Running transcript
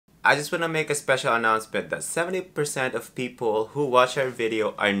I just want to make a special announcement that 70% of people who watch our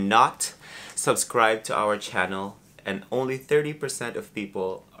video are not subscribed to our channel, and only 30% of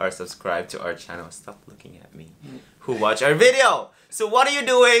people are subscribed to our channel. Stop looking at me. Who watch our video. So what are you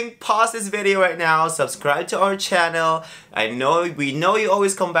doing? Pause this video right now, subscribe to our channel. We know you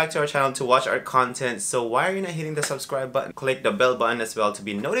always come back to our channel to watch our content, so why are you not hitting the subscribe button? Click the bell button as well to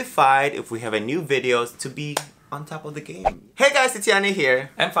be notified if we have a new videos, to be on top of the game. Hey guys, it's Yani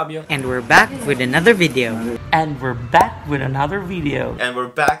here. I'm Fabio. And we're back with another video. And we're back with another video.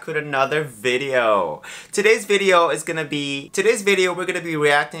 Today's video we're gonna be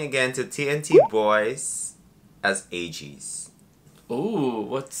reacting again to TNT Boys as Aegis. Ooh,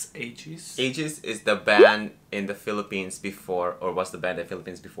 what's Aegis? Aegis is the band in the Philippines before, or was the band in the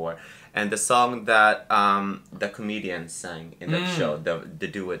Philippines before, and the song that the comedians sang in that show, the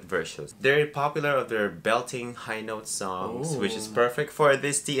duet versions. They're popular of their belting high note songs, which is perfect for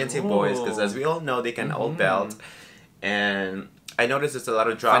these TNT boys, because as we all know, they can all belt. And I noticed there's a lot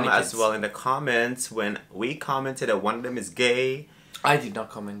of drama as well in the comments when we commented that one of them is gay. I did not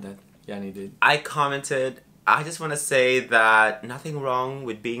comment that. Yani did. I commented. I just want to say that nothing wrong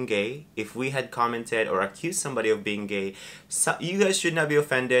with being gay. If we had commented or accused somebody of being gay, you guys should not be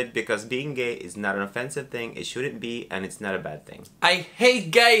offended, because being gay is not an offensive thing. It shouldn't be, and it's not a bad thing. I hate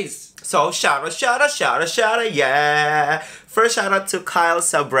gays! So shout out, yeah! First shout out to Kyle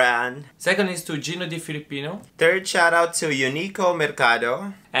Sabran. Second is to Gino Di Filipino. Third shout out to Unico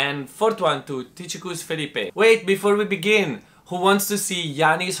Mercado. And fourth one to Tichicus Felipe. Wait, before we begin, who wants to see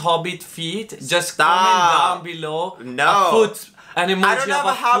Yani's hobbit feet? Just comment down below. No. A foot. An emoji I don't have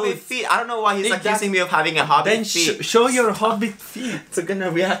a hobbit foot. feet. I don't know why he's accusing me of having a hobbit then feet. show your hobbit feet. So gonna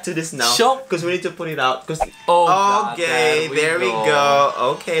react to this now. Show. Because we need to put it out. Oh, God, okay, there we go.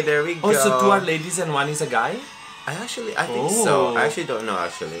 Okay, there we go. Oh, so two are ladies and one is a guy? I think so. I actually don't know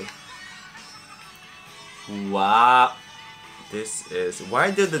actually. Wow. This is...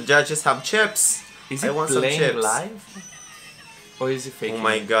 Why do the judges have chips? Is I it want some playing chips. live? Or is it fake? Oh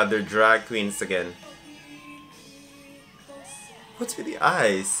my god, they're drag queens again. What's with the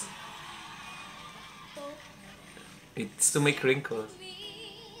eyes? It's to make wrinkles.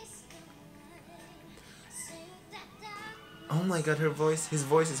 Oh my god, his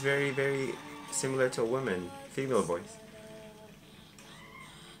voice is very, very similar to a woman. Female voice.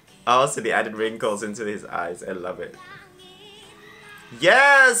 Also, they added wrinkles into his eyes. I love it.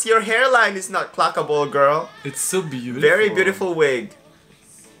 Yes! Your hairline is not clockable, girl. It's so beautiful. Very beautiful wig.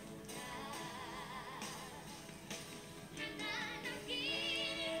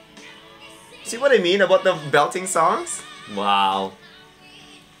 See what I mean about the belting songs? Wow.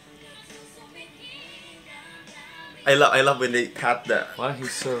 I love when they pat the... Wow,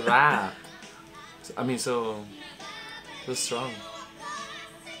 he's so rap. I mean, so strong.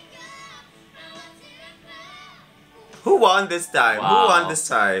 Who won this time? Wow. Who won this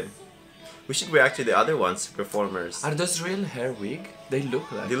time? We should react to the other ones, performers. Are those real hair wig? They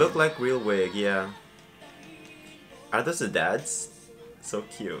look like. They look like real wig, yeah. Are those the dads? So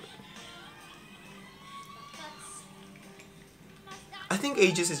cute. I think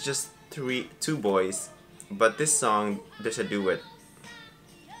Aegis is just two boys, but this song there's a duet.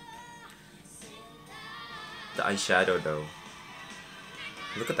 The eyeshadow though.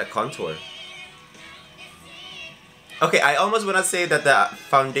 Look at that contour. Okay, I almost want to say that the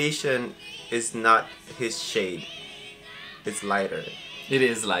foundation is not his shade. It's lighter. It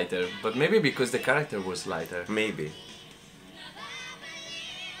is lighter, but maybe because the character was lighter. Maybe.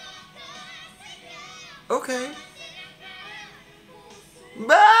 Okay.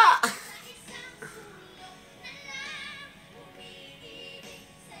 Bah!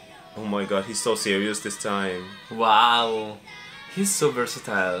 Oh my god, he's so serious this time. Wow. He's so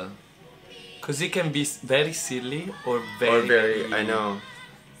versatile. Because he can be very silly or very... I know.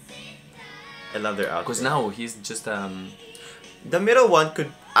 I love their outfit. Because now he's just The middle one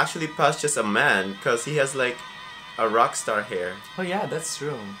could actually pass just a man, because he has like a rock star hair. Oh yeah, that's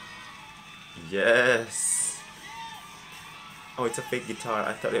true. Yes. Oh, it's a fake guitar.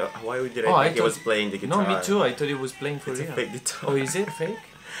 I thought. Why did Oh, I think he was playing the guitar? No, me too. I thought he was playing for It's real. a fake guitar. Oh, is it fake?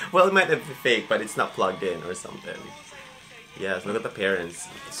 Well, it might have been fake, but it's not plugged in or something. Yes, look at the parents.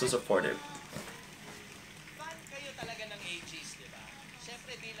 So supportive. Kayo talaga ng Aegis, di ba?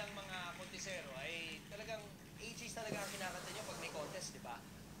 Siyempre bilang mga kontisero ay talagang Aegis talaga ang kinakanta nyo pag may contest, di ba?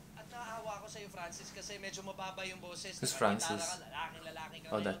 At naawa ko sa'yo, Francis, kasi medyo mababa yung boses. Who's Francis? Lalaking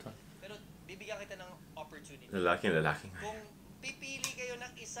Oh, that one. Pero bibigyan kita ng opportunity. Lalaki. Kung pipili kayo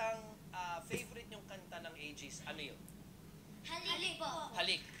ng isang favorite nyong kanta ng Aegis, ano yun?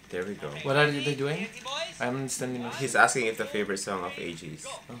 Halik. There we go. What are they doing? TNT boys? I'm understanding. He's asking if the favorite song of Aegis.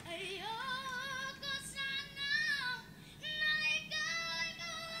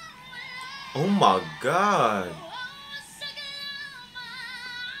 Oh my god!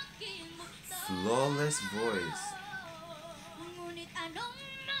 Flawless voice.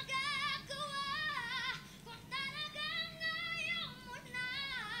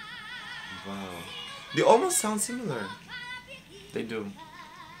 Wow. They almost sound similar. They do.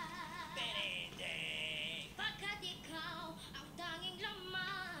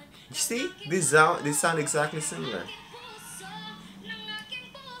 You see? They sound exactly similar.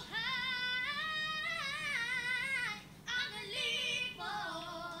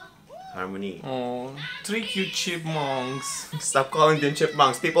 Harmony. Oh, 3 cute chipmunks. Stop calling them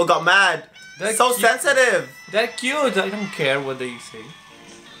chipmunks. People got mad. They're So cute. sensitive. They're cute. I don't care what they say.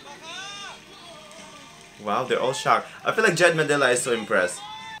 Wow, they're all shocked. I feel like Jed Medela is so impressed.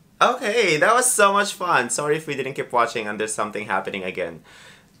 Okay, that was so much fun. Sorry if we didn't keep watching and there's something happening again.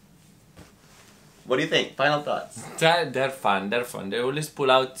 What do you think? Final thoughts? They're fun. They're fun. They always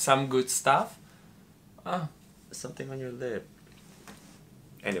pull out some good stuff. Ah, Something on your lip.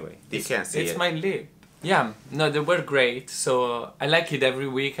 Anyway, you can't see it's it. my lip. Yeah, no, they were great. So I like it every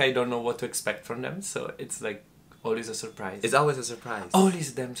week. I don't know what to expect from them. So it's like always a surprise. It's always a surprise.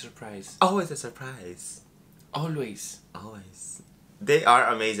 Always damn surprise. Always a surprise. Always. Always. They are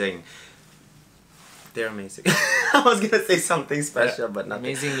amazing. They're amazing. I was gonna say something special, but nothing,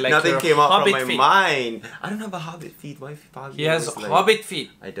 Amazing, like nothing your came out from hobbit my feet. mind. I don't have a hobbit feet. Why hobbit He has was like- hobbit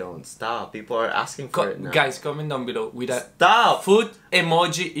feet. I don't. Stop. People are asking for it now. Guys, comment down below with a Stop! foot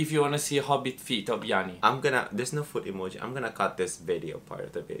emoji if you wanna see hobbit feet of Yani. There's no foot emoji. I'm gonna cut this video, part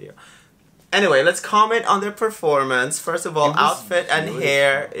of the video. Anyway, let's comment on their performance. First of all, It was outfit and beautiful.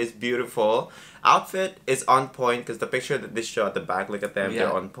 hair is beautiful. Outfit is on point because the picture that they show at the back, look at them, Yeah.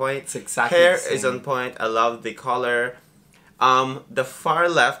 they're on point. It's exactly Hair the is same. on point. I love the color. The far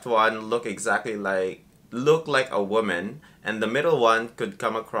left one look like a woman, and the middle one could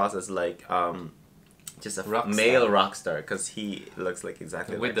come across as like just a Rock male star. rock star because he looks like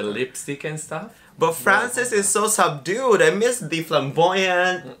exactly With like the her. lipstick and stuff. But Francis is so subdued. I miss the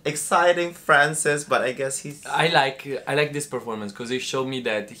flamboyant, exciting Francis, but I guess I like this performance because it showed me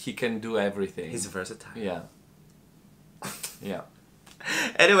that he can do everything. he's versatile. Yeah. Yeah.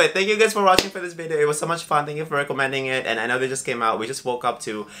 Anyway, thank you guys for watching for this video. It was so much fun. Thank you for recommending it. And I know they just came out. We just woke up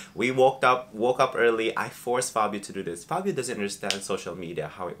early. I forced Fabio to do this. Fabio doesn't understand social media,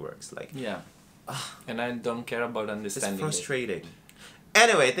 how it works. Like, Yeah. And I don't care about it's understanding it. frustrating.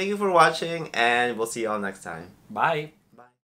 Anyway, thank you for watching, and we'll see you all next time. Bye.